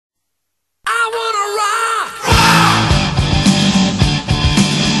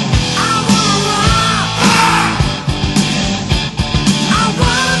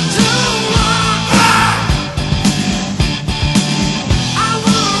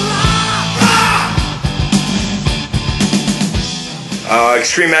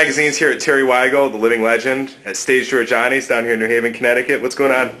Xtreme Magazine's here at Teri Weigel, the living legend, at Stage Giorgiani's down here in New Haven, Connecticut. What's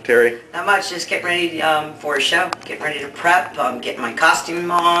going on, Teri? Not much, just getting ready for a show, getting ready to prep, getting my costume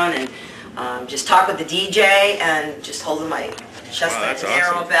on, and just talk with the DJ, and just holding my chest and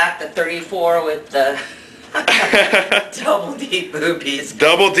arrow back, the 34 with the double D boobies.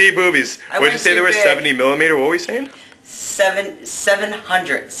 Double D boobies. What did you say they were, 70 millimeter? What were we saying?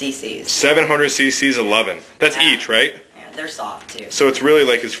 700 cc's. 700 cc's, 11. That's each, right? Yeah, they're soft too. So it's really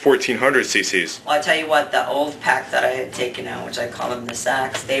like it's 1400 cc's. Well, I tell you what, the old pack that I had taken out, which I call them the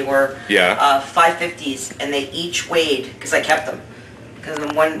sacks, they were 550s, and they each weighed, because I kept them, because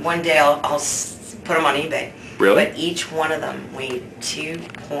one day I'll put them on eBay. Really? But each one of them weighed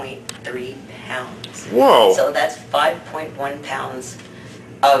 2.3 pounds. Whoa! So that's 5.1 pounds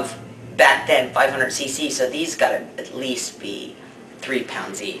of, back then, 500 cc. So these got to at least be 3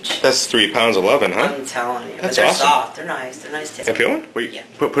 pounds each. That's 3 pounds 11, huh? I'm telling you. That's but they're awesome. soft. They're nice. They're nice too. Can I feel one? Wait, yeah.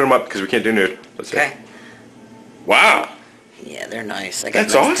 Put them up because we can't do nude. Let's see. Okay. Wow. Yeah, they're nice. I got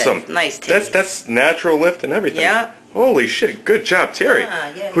That's nice awesome. Nice titties. That's natural lift and everything. Yeah. Holy shit! Good job, Teri.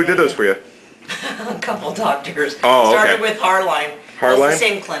 Yeah, Who did those for you? A couple doctors. Oh, okay. Started with Harline. Harline? Well, it's the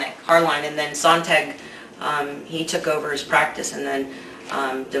same clinic, Harline, and then Sontag, he took over his practice and then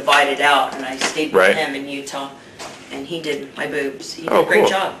divided out, and I stayed with him in Utah, and he did my boobs. He did a great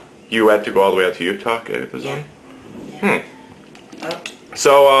job. You had to go all the way out to Utah? Yeah. Oh.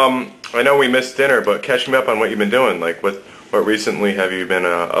 So, I know we missed dinner, but catch me up on what you've been doing. Like, what recently have you been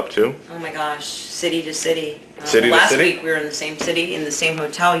up to? Oh my gosh, city to city. Last week we were in the same city, in the same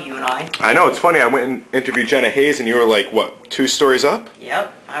hotel, you and I. I know, it's funny. I went and interviewed Jenna Hayes, and you were like, what, 2 stories up?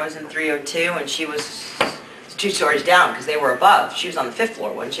 Yep, I was in 302, and she was 2 stories down, because they were above. She was on the 5th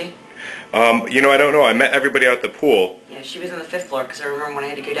floor, wasn't she? You know, I don't know. I met everybody out at the pool. Yeah, she was on the 5th floor, because I remember when I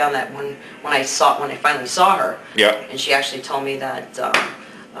had to go down that when I finally saw her. Yeah. And she actually told me that,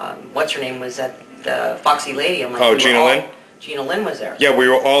 what's her name was at the Foxy Lady. I'm like, oh, Gina Lynn? Gina Lynn was there. Yeah, we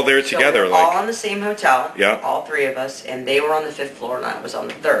were all there together. So we were all in the same hotel, yeah. All 3 of us, and they were on the 5th floor, and I was on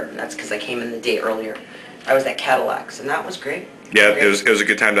the 3rd, and that's because I came in the day earlier. I was at Cadillac's, and that was great. Yeah, it was a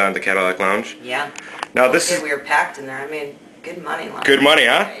good time down at the Cadillac Lounge. Yeah. Now well, this we were packed in there. I mean, good money. Good money,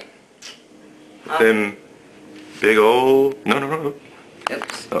 huh? Right. Then big old... No.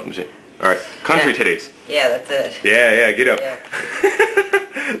 Oops. Oh, let me see. All right, country titties. Yeah, that's it. Yeah, get up.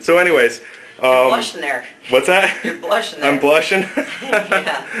 Yeah. So anyways... You're blushing there. What's that? You're blushing there. I'm blushing?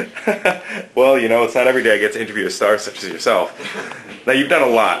 Yeah. Well, you know, it's not every day I get to interview a star such as yourself. Now, you've done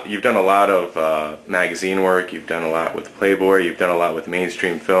a lot. You've done a lot of magazine work. You've done a lot with Playboy. You've done a lot with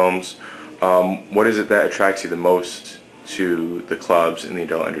mainstream films. What is it that attracts you the most to the clubs and the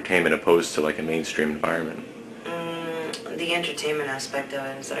adult entertainment opposed to like a mainstream environment? The entertainment aspect of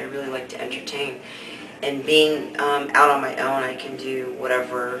it is that I really like to entertain. And being out on my own, I can do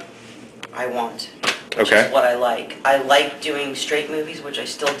whatever I want, which is what I like. I like doing straight movies, which I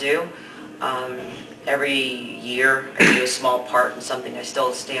still do. Every year I do a small part in something. I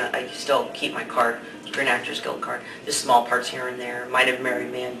still keep my card, Screen Actors Guild card, just small parts here and there. Might have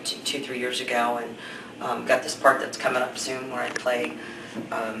married man 2-3 years ago, and got this part that's coming up soon where I play.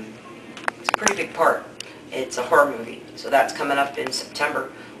 It's a pretty big part. It's a horror movie, so that's coming up in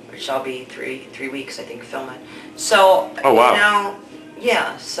September, which I'll be three weeks I think filming. So oh wow. You know,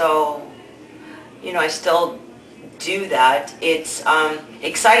 yeah, so. You know, I still do that. It's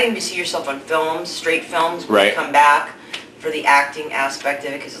exciting to see yourself on films, straight films, when you come back for the acting aspect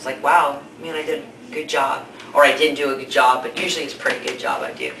of it, because it's like, wow, man, I did a good job. Or I didn't do a good job, but usually it's a pretty good job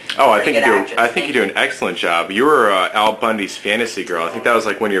I do. Oh, I think you do an excellent job. You were Al Bundy's fantasy girl. I think that was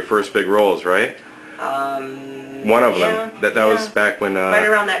like one of your first big roles, right? One of them. That was back when... Right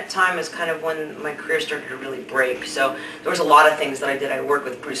around that time is kind of when my career started to really break. So there was a lot of things that I did. I worked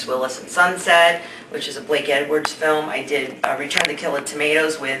with Bruce Willis in Sunset, which is a Blake Edwards film. I did Return to Kill the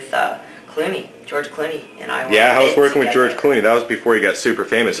Tomatoes with George Clooney. And I was working with George Clooney. That was before he got super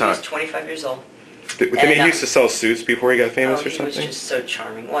famous, huh? He was 25 years old. Didn't he used to sell suits before he got famous or something? He was just so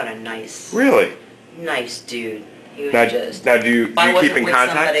charming. What a nice... Really? Nice dude. He was now do you keep in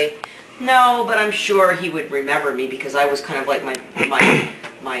contact? No, but I'm sure he would remember me because I was kind of like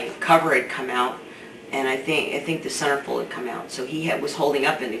my cover had come out, and I think the centerfold had come out. So he was holding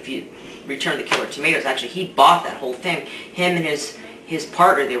up, and if you Return to Killer Tomatoes, actually he bought that whole thing. Him and his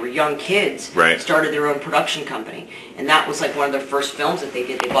partner, they were young kids, started their own production company, and that was like one of their first films that they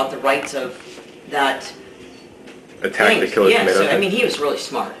did. They bought the rights of that. Attack the Killer Tomatoes. So I mean, he was really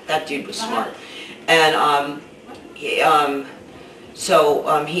smart. That dude was smart, and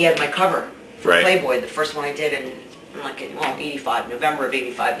So he had my cover for Playboy, the first one I did in like 85. November of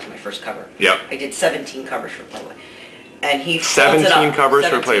 85 was my first cover. Yep. I did 17 covers for Playboy. and he 17 covers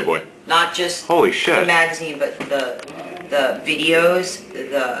 17. for Playboy. Not just Holy shit. the magazine, but the videos,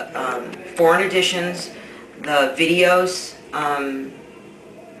 the foreign editions, the videos. I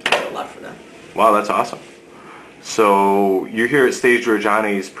did a lot for them. Wow, that's awesome. So you're here at Stage Door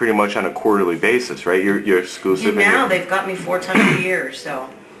Johnny's pretty much on a quarterly basis, right? You're exclusive. Yeah, now they've got me 4 times a year, so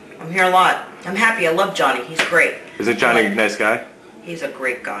I'm here a lot. I'm happy. I love Johnny. He's great. Isn't Johnny a nice guy? He's a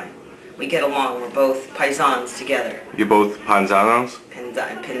great guy. We get along. We're both paisans together. You're both Panzanos?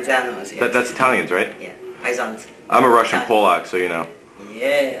 Panzanos, yeah. That's Italians, right? Yeah, paisans. I'm a Russian Polak, so you know.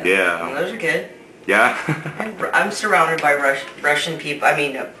 Yeah. Yeah. Well, those are good. Yeah? I'm surrounded by Russian people. I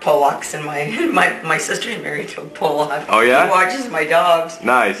mean, Polacks, and my sister's married to a Polak. Oh, yeah? He watches my dogs.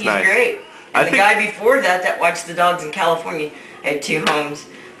 Nice, He's nice. great. And the guy before that watched the dogs in California had 2 homes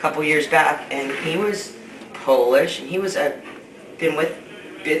a couple years back, and he was Polish, and he was been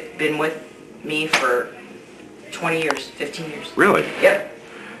with me for 20 years, 15 years. Really? Yep.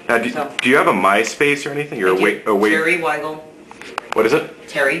 Now, do you have a MySpace or anything? You're Teri Weigel. What is it?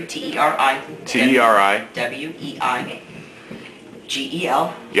 Teri, T-E-R-I. T-E-R-I. W-E-I-G-E-L.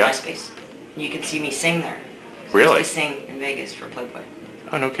 Yeah. MySpace. You can see me sing there. Really? I used to sing in Vegas for Playboy.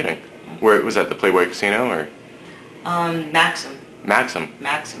 Oh, no kidding. Where was that? The Playboy Casino or? Maxim. Maxim.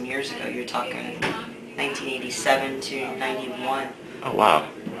 Maxim years ago. You're talking 1987 to 91. Oh, wow.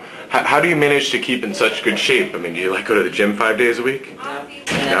 How do you manage to keep in such good shape? I mean, do you like go to the gym 5 days a week? No.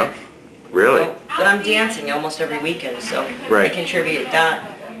 No? Really? No, but I'm dancing almost every weekend, so Right. I contribute that.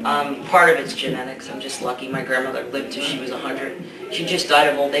 Part of it's genetics. I'm just lucky. My grandmother lived till she was 100. She just died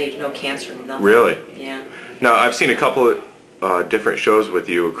of old age, no cancer, nothing. Really? Yeah. Now, I've seen a couple of different shows with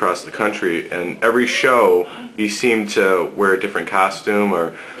you across the country, and every show you seem to wear a different costume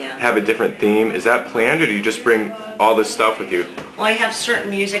or have a different theme. Is that planned, or do you just bring all this stuff with you? Well, I have certain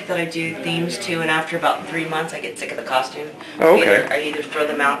music that I do themes to, and after about 3 months I get sick of the costume. Oh, okay. I either throw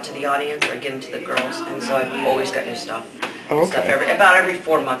them out to the audience or I give them to the girls, and so I've always got new stuff. Oh, Stuff okay. about every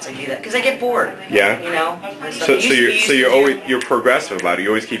 4 months I do that, because I get bored. Yeah. You know? And So you're progressive about it. You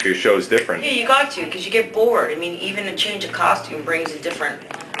always keep your shows different. Yeah, you got to, because you get bored. I mean, even a change of costume brings a different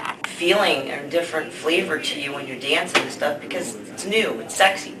feeling and different flavor to you when you're dancing and stuff, because it's new, it's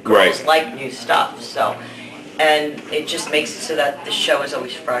sexy. Girls like new stuff, so, and it just makes it so that the show is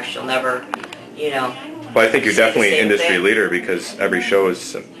always fresh. You'll never, you know. Well, I think you're definitely an industry thing. leader, because every show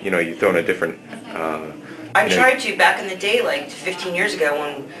is, you know, you throw in a different. I tried to back in the day, like 15 years ago,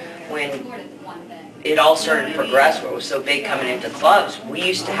 when it all started to progress, where it was so big coming into clubs. We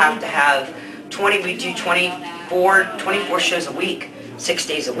used to have 20. We do 24 shows a week, 6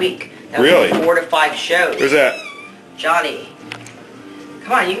 days a week. That Really? 4 to 5 shows. Where's that? Johnny,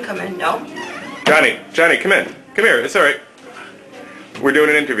 come on, you can come in. No. Johnny, come in. Come here. It's all right. We're doing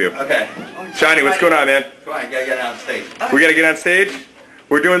an interview. Okay. Johnny, what's going on, man? Come on, you gotta get on stage. We gotta get on stage.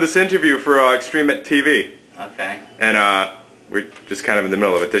 We're doing this interview for Xtreme TV, Okay. and we're just kind of in the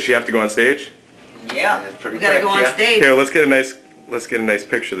middle of it. Does she have to go on stage? Yeah. That's pretty We gotta quick, go on yeah. stage. Here, let's get a nice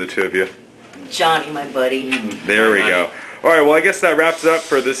picture of the two of you. Johnny, my buddy. There we go. All right. Well, I guess that wraps it up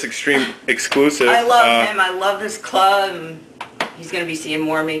for this Xtreme exclusive. I love him. I love this club. And he's gonna be seeing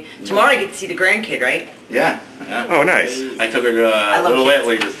more of me. Tomorrow I get to see the grandkid, right? Yeah. Yeah. Oh, nice. I took her to a love little kids.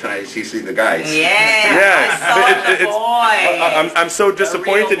 Italy just tonight. She see the guys. Yeah. Yes. I saw the boy. I'm so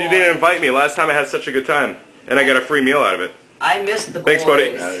disappointed you boy. didn't invite me. Last time I had such a good time, and I got a free meal out of it. I missed the Thanks,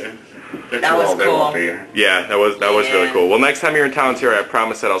 boys. buddy. That was cool. Yeah, that was really cool. Well, next time you're in town here, I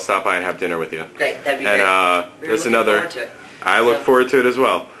promise that I'll stop by and have dinner with you. Great, that'd be And great. there's We're looking another. forward to it. I look forward to it as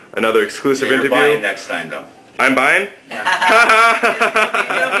well. Another exclusive You're interview. buying next time, though. I'm buying. It'll be my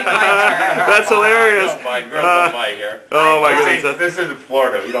turn. That's hilarious. Girls don't buy here. Oh my This goodness. is in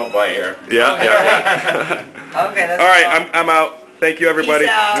Florida. We don't buy here. Yeah, yeah. Okay, that's All right, cool. I'm out. Thank you, everybody.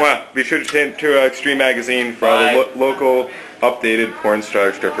 Peace out. Mwah. Be sure to tune to Xtreme Magazine for all the local, updated porn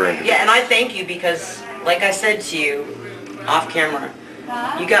star stripper interviews. Yeah, and I thank you because, like I said to you, off camera,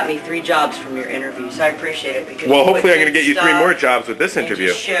 you got me 3 jobs from your interview, so I appreciate it. Because Well, you put hopefully I'm going to good get you 3 stuff more jobs with this and interview.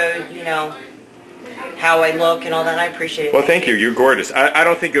 just showed, you know, how I look and all that. I appreciate it. Well, thank you. You're gorgeous. I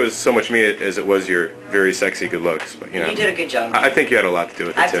don't think it was so much me as it was your very sexy good looks, but you know. You did a good job. I think you had a lot to do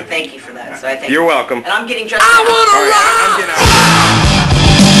with I it have too. to thank you for that. So I thank You're you. welcome. And I'm getting dressed. All right, I'm getting out.